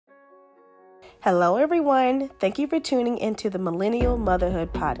Hello, everyone. Thank you for tuning into the Millennial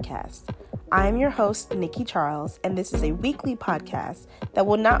Motherhood podcast. I'm your host, Nikki Charles, and this is a weekly podcast that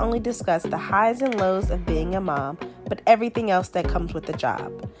will not only discuss the highs and lows of being a mom, but everything else that comes with the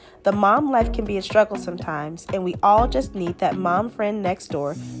job. The mom life can be a struggle sometimes, and we all just need that mom friend next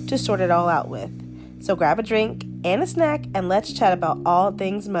door to sort it all out with. So grab a drink and a snack, and let's chat about all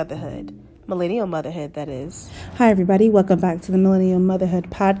things motherhood. Millennial motherhood, that is. Hi, everybody. Welcome back to the Millennial Motherhood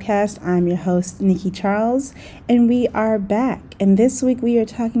podcast. I'm your host, Nikki Charles, and we are back. And this week we are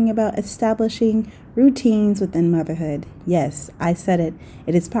talking about establishing routines within motherhood. Yes, I said it.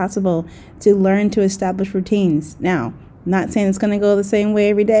 It is possible to learn to establish routines. Now, I'm not saying it's going to go the same way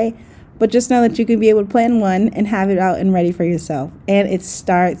every day, but just know that you can be able to plan one and have it out and ready for yourself. And it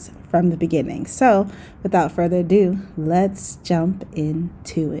starts from the beginning. So, without further ado, let's jump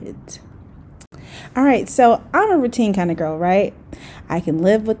into it. All right, so I'm a routine kind of girl, right? I can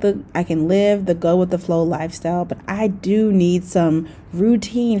live the go with the flow lifestyle, but I do need some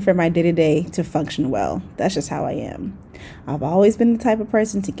routine for my day-to-day to function well. That's just how I am. I've always been the type of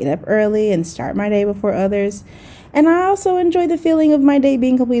person to get up early and start my day before others. And I also enjoy the feeling of my day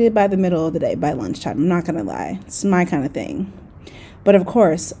being completed by the middle of the day, by lunchtime. I'm not going to lie. It's my kind of thing. But of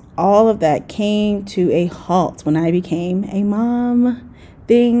course, all of that came to a halt when I became a mom.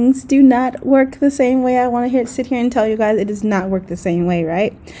 Things do not work the same way. I want to sit here and tell you guys it does not work the same way,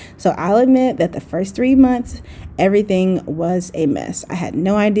 right? So I'll admit that the first 3 months, everything was a mess. I had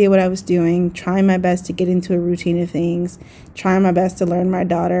no idea what I was doing, trying my best to get into a routine of things, trying my best to learn my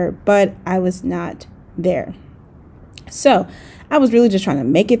daughter, but I was not there. So I was really just trying to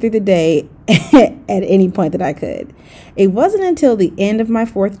make it through the day at any point that I could. It wasn't until the end of my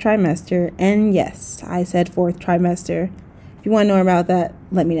 4th trimester, and yes, I said 4th trimester. If you want to know about that,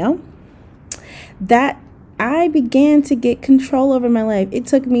 let me know, that I began to get control over my life. It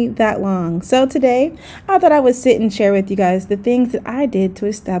took me that long. So today, I thought I would sit and share with you guys the things that I did to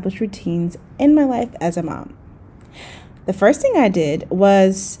establish routines in my life as a mom. The first thing I did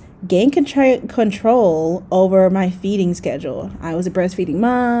was gain control over my feeding schedule. I was a breastfeeding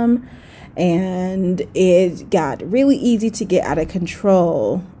mom, and it got really easy to get out of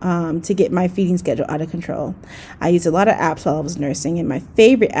control, to get my feeding schedule out of control. I used a lot of apps while I was nursing, and my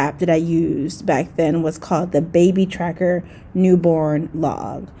favorite app that I used back then was called the Baby Tracker Newborn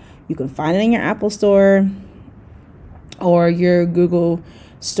Log. You can find it in your Apple Store or your Google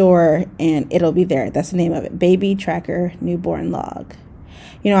Store, and it'll be there. That's the name of it, Baby Tracker Newborn Log.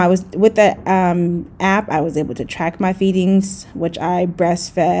 You know, I was with that app, I was able to track my feedings, which I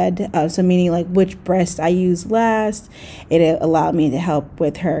breastfed. So meaning like which breast I used last. It allowed me to help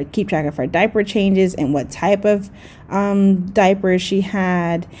with her, keep track of her diaper changes and what type of diapers she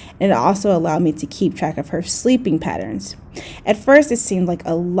had. And it also allowed me to keep track of her sleeping patterns. At first, it seemed like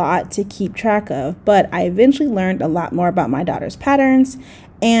a lot to keep track of, but I eventually learned a lot more about my daughter's patterns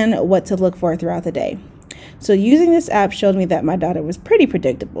and what to look for throughout the day. So using this app showed me that my daughter was pretty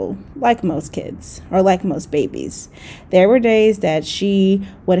predictable, like most kids, or like most babies. There were days that she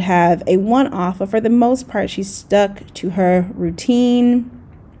would have a one-off, but for the most part, she stuck to her routine.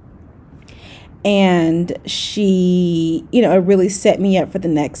 And she, it really set me up for the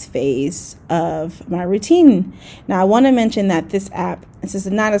next phase of my routine. Now, I want to mention that this is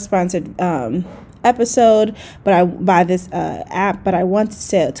not a sponsored episode, but I want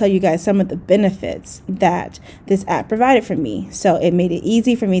to tell you guys some of the benefits that this app provided for me. So it made it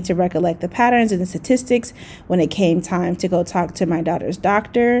easy for me to recollect the patterns and the statistics when it came time to go talk to my daughter's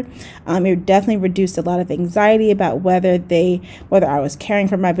doctor. It definitely reduced a lot of anxiety about whether I was caring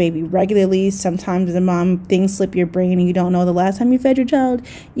for my baby regularly. Sometimes as a mom, things slip your brain and you don't know the last time you fed your child.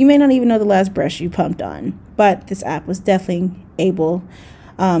 You may not even know the last breast you pumped on, but this app was definitely able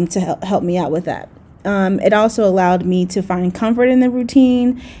to help me out with that. It also allowed me to find comfort in the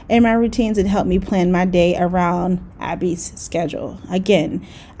routine and my routines and helped me plan my day around Abby's schedule. Again,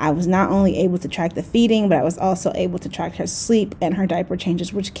 I was not only able to track the feeding, but I was also able to track her sleep and her diaper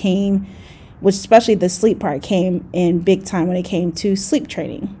changes, which especially the sleep part came in big time when it came to sleep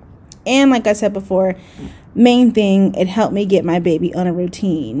training. And like I said before, main thing, it helped me get my baby on a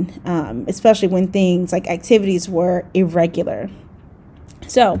routine, especially when things like activities were irregular.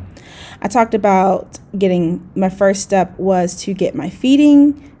 So I talked about my first step was to get my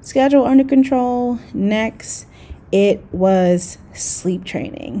feeding schedule under control. Next, it was sleep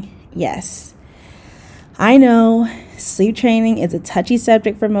training. Yes, I know sleep training is a touchy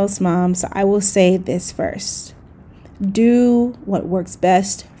subject for most moms, so I will say this first. Do what works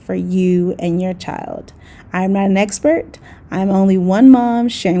best for you and your child. I'm not an expert. I'm only one mom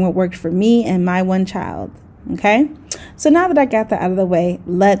sharing what worked for me and my one child. Okay? So now that I got that out of the way,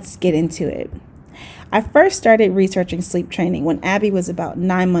 let's get into it. I first started researching sleep training when Abby was about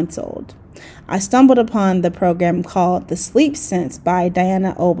 9 months old. I stumbled upon the program called The Sleep Sense by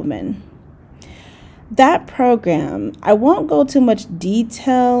Diana Oberman. That program, I won't go too much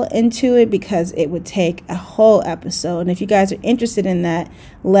detail into it because it would take a whole episode. And if you guys are interested in that,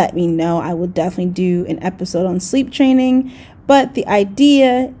 let me know. I will definitely do an episode on sleep training. But the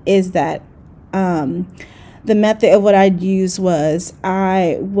idea is that the method of what I'd use was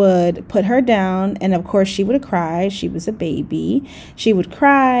I would put her down, and of course she would cry. She was a baby. She would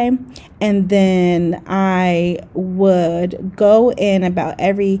cry, and then I would go in about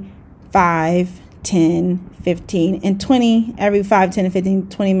every 5, 10, 15, and 20, every 5, 10, and 15,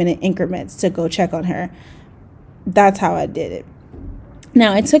 20-minute increments to go check on her. That's how I did it.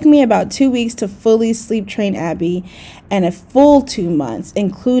 Now, it took me about 2 weeks to fully sleep train Abby and a full 2 months,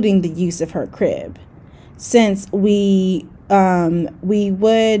 including the use of her crib. Since we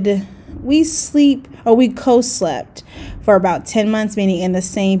co-slept for about 10 months, meaning in the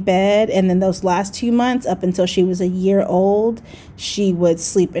same bed. And then those last 2 months, up until she was a year old, she would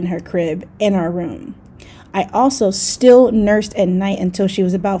sleep in her crib in our room. I also still nursed at night until she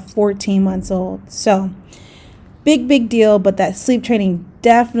was about 14 months old. So big deal, but that sleep training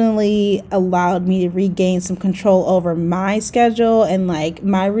definitely allowed me to regain some control over my schedule and like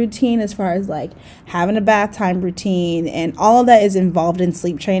my routine, as far as like having a bath time routine, and all of that is involved in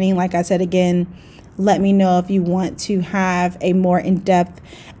sleep training. Like I said, again, let me know if you want to have a more in-depth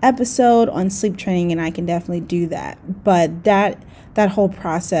episode on sleep training, and I can definitely do that. But that whole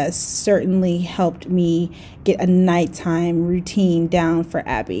process certainly helped me get a nighttime routine down for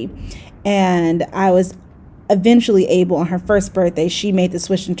Abby. And I was eventually able, on her first birthday, she made the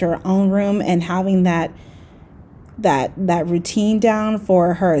switch into her own room, and having that routine down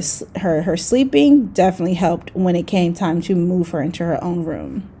for her sleeping definitely helped when it came time to move her into her own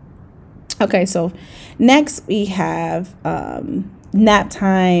room. Okay, so next we have nap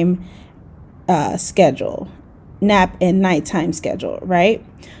time schedule, nap and nighttime schedule, right?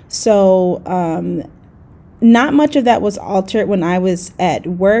 So not much of that was altered when I was at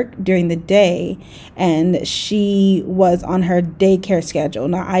work during the day and she was on her daycare schedule.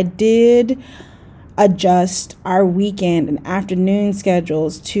 Now, I did adjust our weekend and afternoon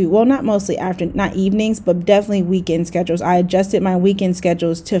schedules to, well, not evenings, but definitely weekend schedules. I adjusted my weekend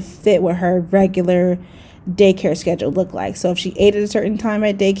schedules to fit what her regular daycare schedule looked like. So if she ate at a certain time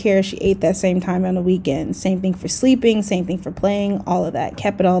at daycare, she ate that same time on the weekend. Same thing for sleeping, same thing for playing, all of that.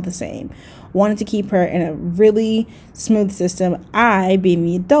 Kept it all the same. Wanted to keep her in a really smooth system. I, being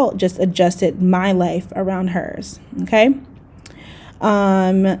the adult, just adjusted my life around hers. Okay.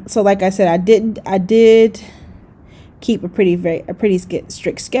 So like I said, I did keep a pretty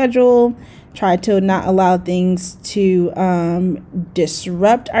strict schedule. Try to not allow things to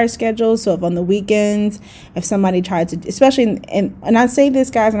disrupt our schedule. So if on the weekends, if somebody tried to, especially, and I say this,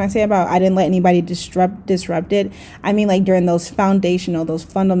 guys, when I say about I didn't let anybody disrupt it, I mean like during those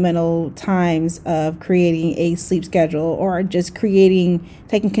fundamental times of creating a sleep schedule or just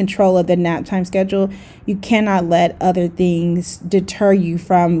taking control of the nap time schedule, you cannot let other things deter you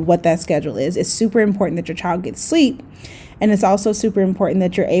from what that schedule is. It's super important that your child gets sleep. And it's also super important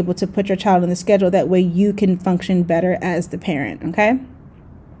that you're able to put your child on the schedule. That way you can function better as the parent, okay?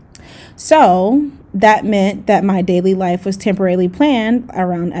 So that meant that my daily life was temporarily planned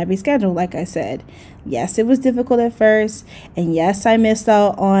around Abby's schedule, like I said. Yes, it was difficult at first. And yes, I missed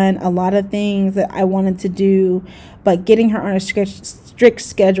out on a lot of things that I wanted to do. But getting her on a strict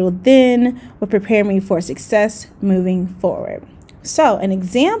schedule then would prepare me for success moving forward. So an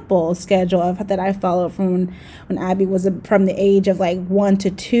example schedule that I followed from when Abby was from the age of like 1 to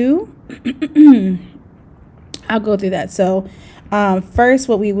 2. I'll go through that. So first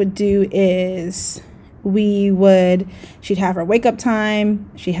what we would do is she'd have her wake up time.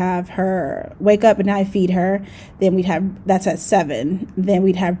 She'd have her wake up and I feed her. Then that's at 7. Then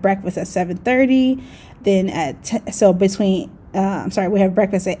we'd have breakfast at 7:30. Then we have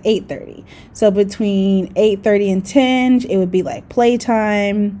breakfast at 8:30. So between 8:30 and 10, it would be like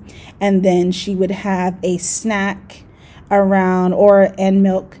playtime. And then she would have a snack and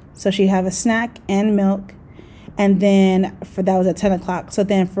milk. So she'd have a snack and milk. And then that was at 10 o'clock. So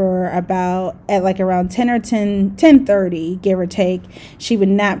then for around 10 or 10:30, give or take, she would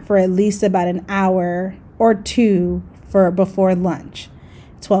nap for at least about an hour or two before lunch.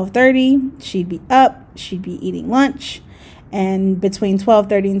 12:30, she'd be up, she'd be eating lunch. And between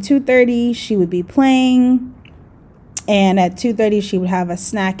 12:30 and 2:30, she would be playing. And at 2:30, she would have a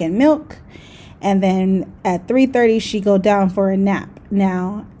snack and milk. And then at 3:30, she'd go down for a nap.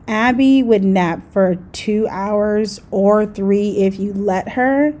 Now, Abby would nap for 2 hours or 3 if you let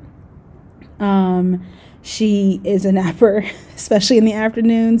her. She is a napper, especially in the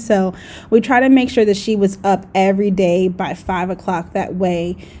afternoon. So we try to make sure that she was up every day by 5 o'clock. That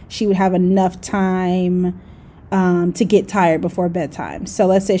way she would have enough time to get tired before bedtime. So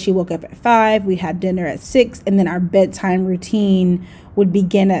let's say she woke up at 5, we had dinner at 6, and then our bedtime routine would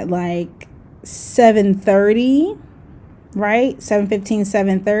begin at like 7:30, right? 7:15,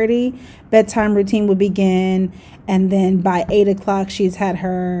 7:30. Bedtime routine would begin. And then by 8 o'clock, she's had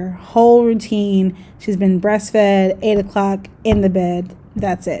her whole routine. She's been breastfed, 8 o'clock in the bed.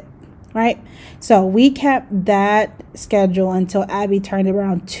 That's it, right? So we kept that schedule until Abby turned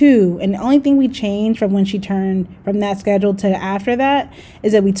around 2. And the only thing we changed from when she turned from that schedule to after that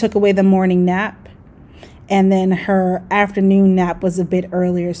is that we took away the morning nap. And then her afternoon nap was a bit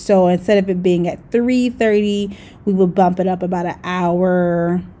earlier. So instead of it being at 3:30, we would bump it up about an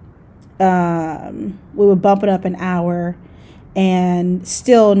hour. We would bump it up an hour and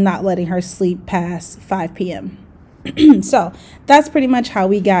still not letting her sleep past 5 p.m. So that's pretty much how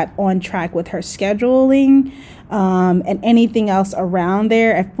we got on track with her scheduling, and anything else around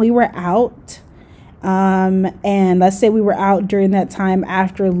there. If we were out, and let's say we were out during that time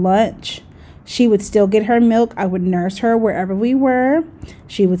after lunch, she would still get her milk. I would nurse her wherever we were.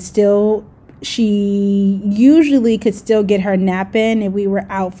 She usually could still get her nap in. If we were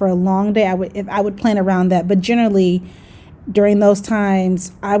out for a long day, I would plan around that. But generally, during those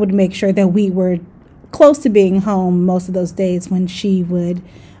times, I would make sure that we were close to being home most of those days when she would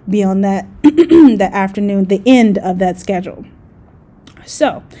be on that that afternoon, the end of that schedule.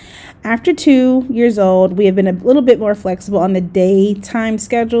 So after 2 years old, we have been a little bit more flexible on the daytime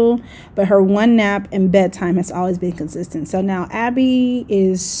schedule, but her one nap and bedtime has always been consistent. So now Abby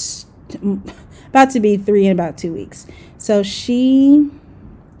is about to be 3 in about 2 weeks. So she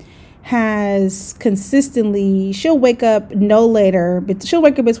has consistently, she'll wake up no later, but she'll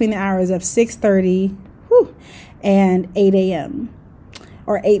wake up between the hours of 6:30 and 8 a.m.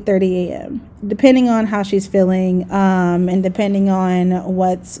 or 8:30 a.m. depending on how she's feeling, and depending on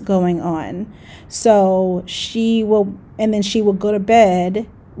what's going on. So she will go to bed.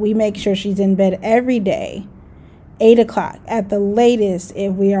 We make sure she's in bed every day 8 o'clock. At the latest,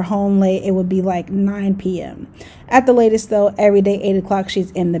 if we are home late, it would be like 9 p.m. At the latest, though, every day, 8 o'clock, she's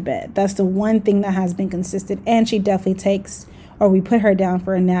in the bed. That's the one thing that has been consistent. And she definitely we put her down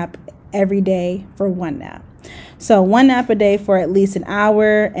for a nap every day for one nap. So one nap a day for at least an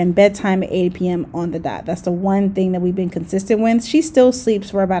hour, and bedtime at 8 p.m. on the dot. That's the one thing that we've been consistent with. She still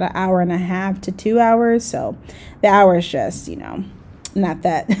sleeps for about an hour and a half to 2 hours. So the hour is just, not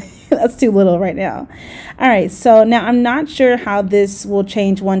that. That's too little right now. All right. So now I'm not sure how this will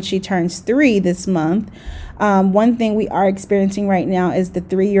change once she turns 3 this month. One thing we are experiencing right now is the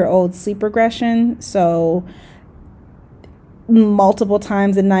 3-year-old sleep regression. So multiple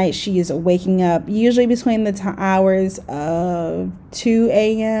times a night she is waking up, usually between the hours of 2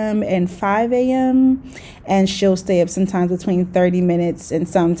 a.m. and 5 a.m. and she'll stay up sometimes between 30 minutes and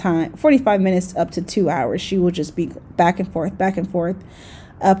sometimes 45 minutes up to 2 hours. She will just be back and forth,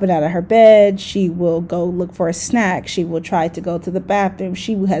 up and out of her bed. She will go look for a snack. She will try to go to the bathroom.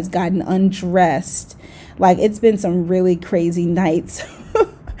 She has gotten undressed. Like, it's been some really crazy nights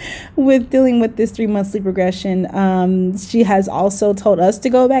with dealing with this 3-month sleep regression. She has also told us to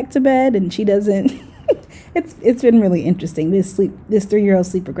go back to bed, and she doesn't. It's been really interesting, this 3-year-old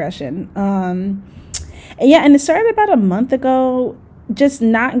sleep regression. And it started about a month ago, just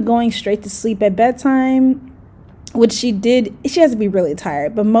not going straight to sleep at bedtime, which she did. She has to be really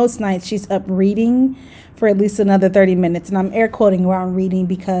tired, but most nights she's up reading for at least another 30 minutes. And I'm air quoting around reading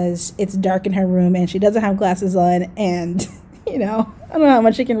because it's dark in her room and she doesn't have glasses on. And, I don't know how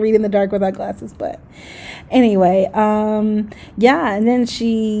much she can read in the dark without glasses. But anyway, and then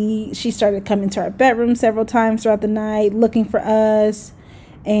she started coming to our bedroom several times throughout the night looking for us.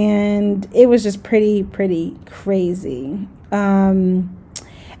 And it was just pretty crazy.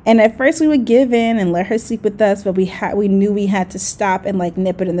 And at first we would give in and let her sleep with us, but we knew we had to stop and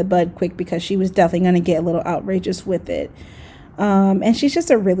nip it in the bud quick because she was definitely going to get a little outrageous with it. And she's just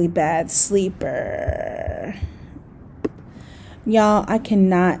a really bad sleeper. Y'all, I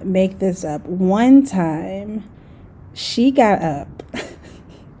cannot make this up. One time she got up.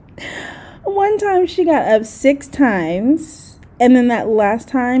 One time she got up 6 times. And then that last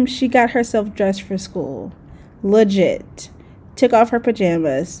time she got herself dressed for school. Legit. Took off her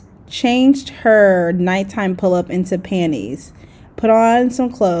pajamas, changed her nighttime pull-up into panties, put on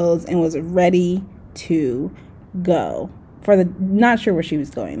some clothes, and was ready to go. Not sure where she was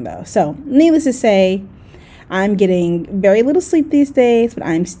going, though. So, needless to say, I'm getting very little sleep these days, but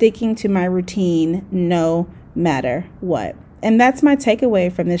I'm sticking to my routine no matter what. And that's my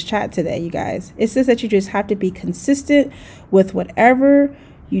takeaway from this chat today, you guys. It says that you just have to be consistent with whatever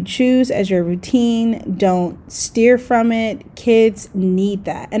you choose as your routine. Don't steer from it. Kids need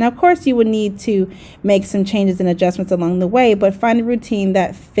that. And of course, you would need to make some changes and adjustments along the way, but find a routine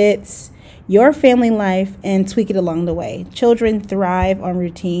that fits your family life and tweak it along the way. Children thrive on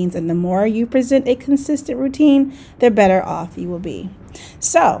routines, and the more you present a consistent routine, the better off you will be.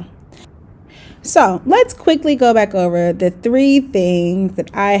 So let's quickly go back over the 3 things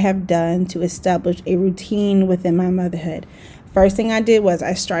that I have done to establish a routine within my motherhood. First thing I did was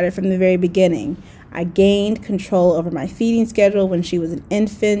I started from the very beginning. I gained control over my feeding schedule when she was an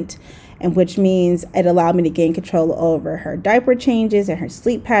infant, and which means it allowed me to gain control over her diaper changes and her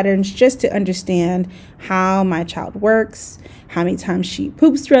sleep patterns, just to understand how my child works, how many times she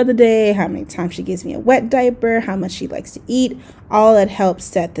poops throughout the day, how many times she gives me a wet diaper, how much she likes to eat. All that helps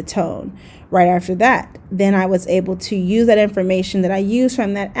set the tone. Right after that, then I was able to use that information that I used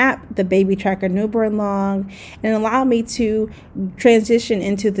from that app, the Baby Tracker Newborn Log, and allowed me to transition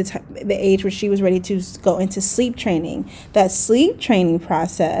into the age where she was ready to go into sleep training. That sleep training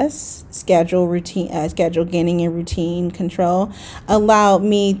process, schedule gaining and routine control, allowed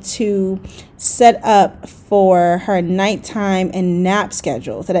me to set up for her nighttime and nap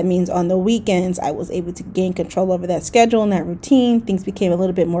schedule. So that means on the weekends, I was able to gain control over that schedule and that routine. Things became a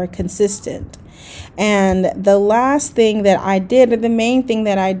little bit more consistent. And the last thing that I did, or the main thing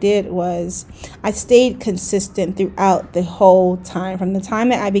that I did, was I stayed consistent throughout the whole time. From the time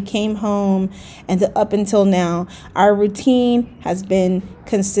that I became home and up until now, our routine has been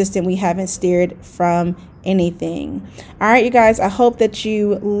consistent. We haven't steered from anything. All right, you guys, I hope that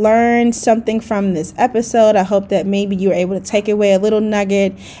you learned something from this episode. I hope that maybe you were able to take away a little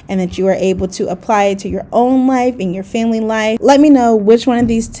nugget and that you are able to apply it to your own life and your family life. Let me know which one of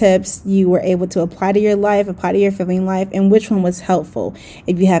these tips you were able to apply to your life, apply to your family life, and which one was helpful.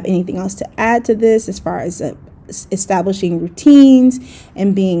 If you have anything else to add to this as far as establishing routines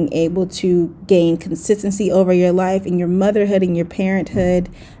and being able to gain consistency over your life and your motherhood and your parenthood,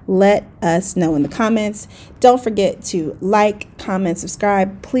 let us know in the comments. Don't forget to like, comment,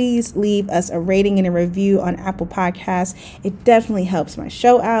 subscribe. Please leave us a rating and a review on Apple Podcasts. It definitely helps my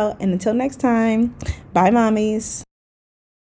show out. And until next time, bye, mommies.